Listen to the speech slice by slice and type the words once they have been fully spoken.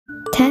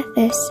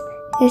Tethys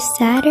is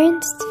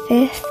Saturn's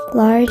fifth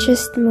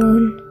largest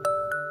moon.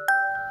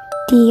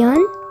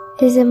 Dione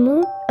is a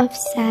moon of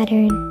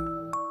Saturn.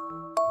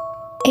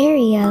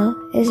 Ariel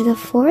is the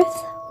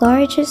fourth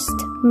largest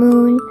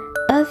moon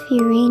of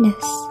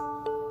Uranus.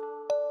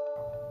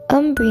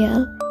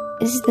 Umbriel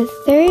is the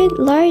third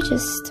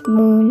largest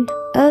moon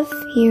of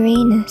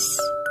Uranus.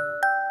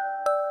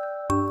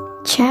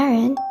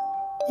 Charon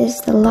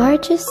is the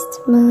largest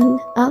moon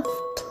of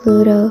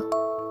Pluto.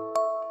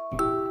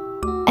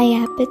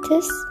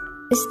 Iapetus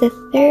is the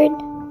third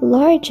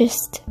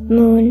largest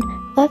moon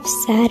of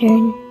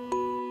Saturn.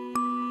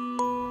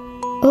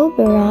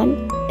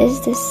 Oberon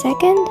is the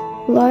second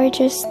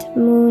largest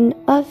moon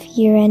of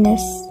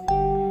Uranus.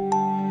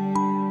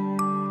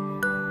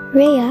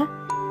 Rhea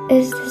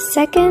is the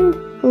second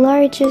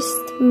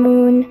largest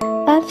moon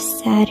of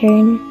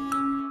Saturn.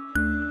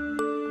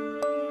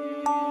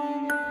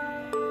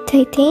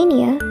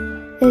 Titania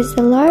is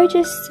the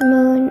largest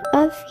moon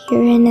of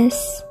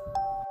Uranus.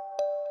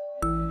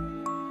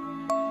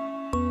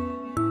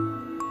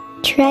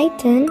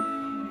 Triton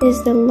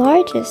is the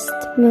largest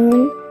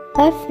moon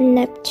of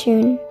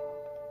Neptune.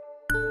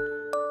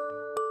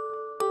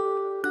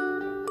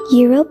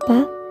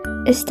 Europa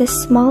is the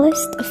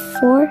smallest of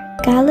four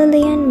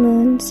Galilean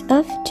moons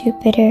of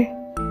Jupiter.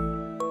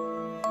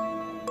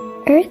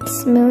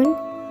 Earth's moon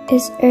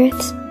is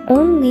Earth's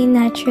only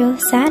natural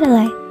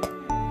satellite.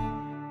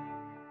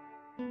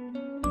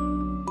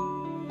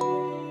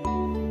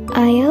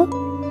 Io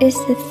is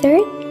the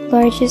third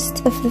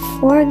largest of the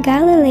four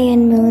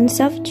Galilean moons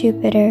of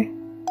Jupiter.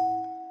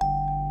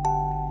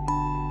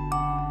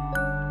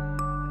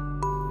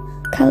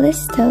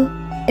 Callisto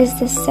is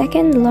the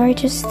second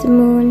largest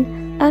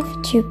moon of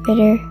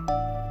Jupiter.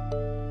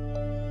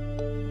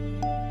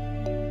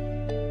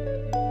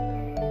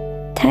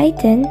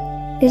 Titan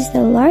is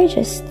the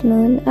largest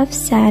moon of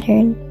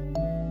Saturn.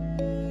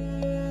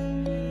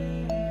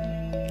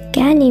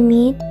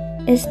 Ganymede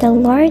is the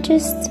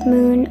largest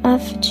moon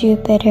of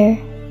Jupiter.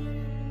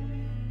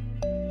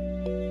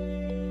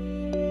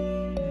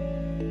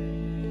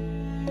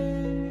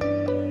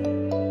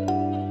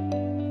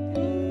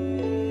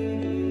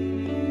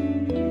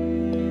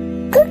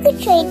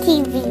 Cookie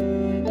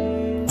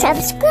TV.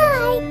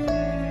 Subscribe.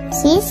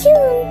 See you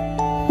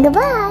soon.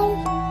 Goodbye.